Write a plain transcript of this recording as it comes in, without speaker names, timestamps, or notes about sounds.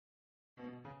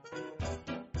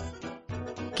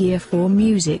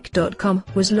Gear4music.com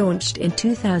was launched in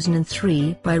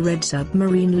 2003 by Red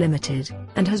Submarine Limited,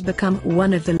 and has become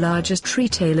one of the largest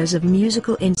retailers of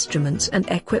musical instruments and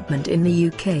equipment in the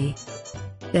UK.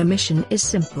 Their mission is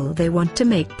simple: they want to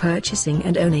make purchasing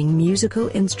and owning musical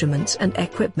instruments and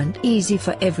equipment easy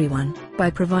for everyone, by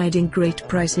providing great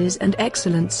prices and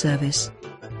excellent service.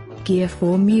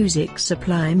 Gear4music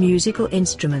supply musical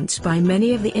instruments by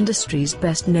many of the industry's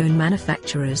best-known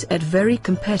manufacturers at very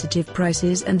competitive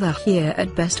prices, and they're here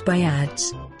at Best Buy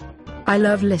ads. I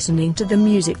love listening to the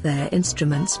music their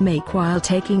instruments make while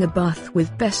taking a bath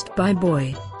with Best Buy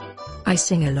Boy. I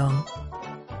sing along.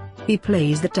 He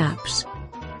plays the taps,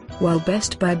 while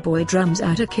Best Buy Boy drums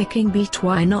out a kicking beat.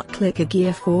 Why not click a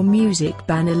Gear4music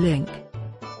banner link?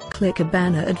 Click a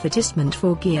banner advertisement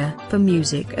for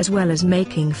Gear4music, as well as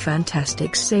making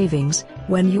fantastic savings.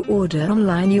 When you order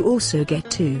online, you also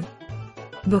get to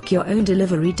book your own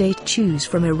delivery date, choose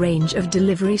from a range of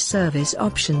delivery service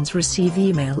options, receive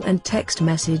email and text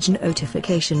message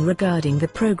notification regarding the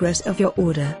progress of your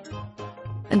order,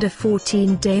 and a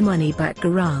 14-day money-back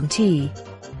guarantee.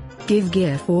 Give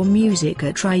Gear4music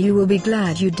a try, you will be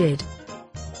glad you did.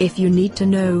 If you need to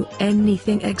know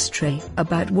anything extra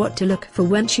about what to look for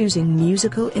when choosing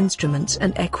musical instruments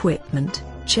and equipment,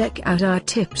 check out our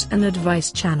tips and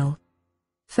advice channel.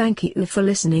 Thank you for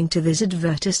listening to this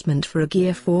advertisement for a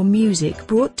Gear4music,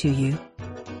 brought to you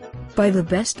by the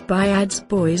Best Buy ads.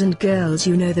 Boys and girls,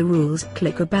 you know the rules.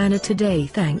 Click a banner today.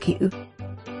 Thank you.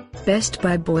 Best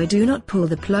Buy Boy, do not pull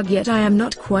the plug yet, I am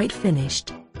not quite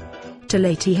finished. Too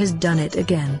late, he has done it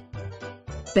again.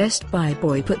 Best Buy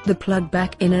Boy, put the plug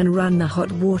back in and run the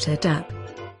hot water tap.